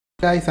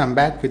Guys, I'm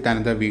back with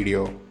another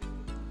video.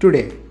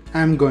 Today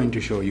I'm going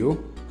to show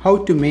you how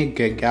to make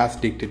a gas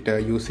detector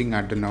using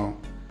Arduino.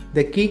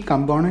 The key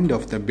component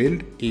of the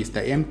build is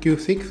the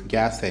MQ6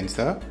 gas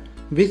sensor,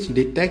 which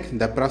detects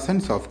the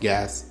presence of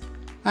gas.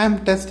 I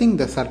am testing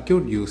the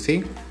circuit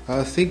using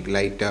a SIG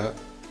lighter.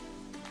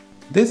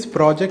 This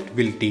project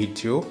will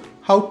teach you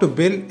how to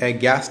build a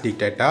gas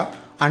detector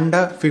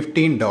under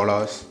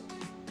 $15.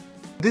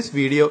 This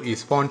video is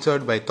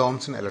sponsored by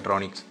Tomson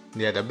Electronics.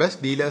 They are the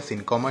best dealers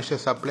in commercial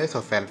supplies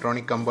of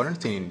electronic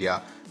components in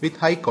India, with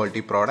high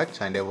quality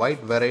products and a wide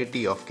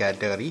variety of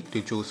category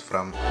to choose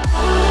from.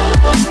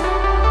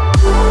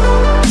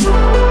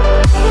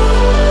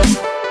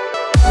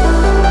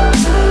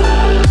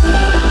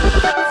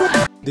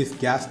 This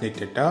gas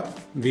detector,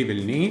 we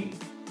will need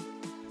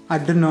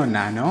Arduino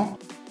Nano,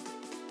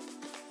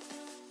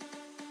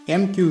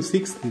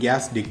 MQ6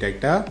 gas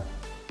detector,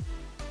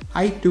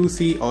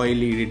 I2C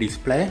OLED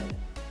display,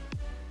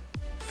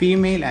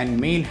 female and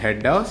male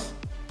headers,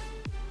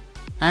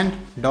 and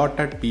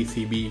dotted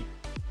PCB.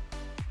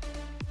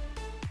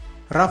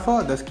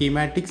 Refer the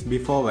schematics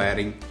before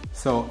wiring,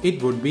 so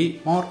it would be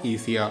more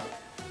easier.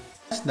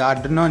 Attach the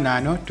Arduino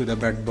Nano to the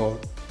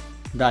breadboard,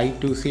 the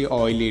I2C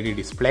OLED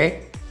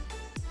display,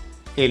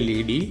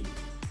 LED,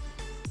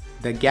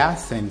 the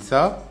gas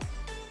sensor,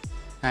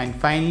 and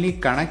finally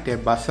connect a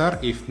buzzer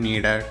if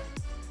needed.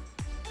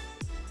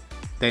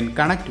 Then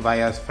connect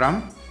wires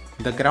from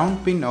the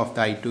ground pin of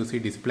the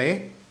I2C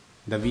display,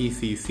 the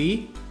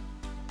VCC,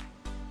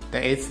 the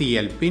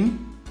SCL pin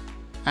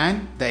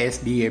and the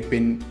SDA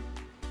pin,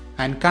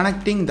 and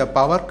connecting the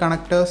power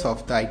connectors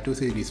of the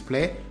I2C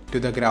display to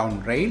the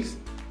ground rails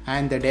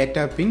and the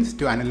data pins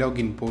to analog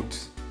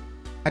inputs.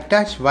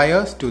 Attach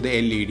wires to the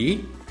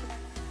LED,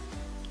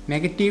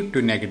 negative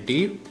to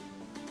negative,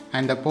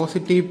 and the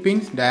positive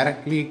pins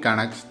directly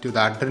connects to the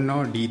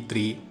Arduino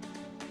D3.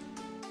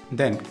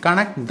 Then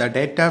connect the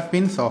data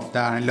pins of the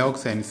analog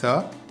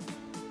sensor.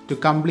 To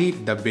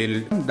complete the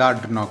build, the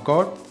Arduino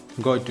code,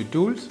 go to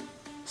Tools,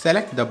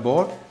 select the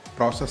board,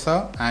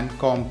 processor and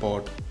COM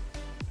port.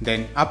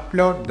 Then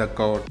upload the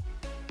code.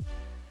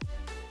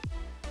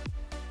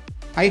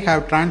 I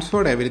have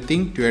transferred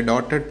everything to a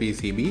dotted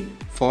PCB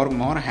for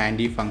more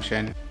handy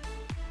function.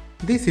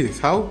 This is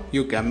how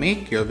you can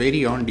make your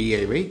very own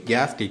DIY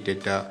gas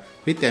detector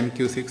with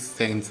MQ6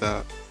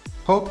 sensor.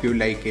 Hope you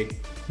like it.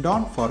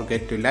 Don't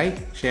forget to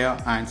like, share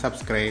and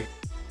subscribe.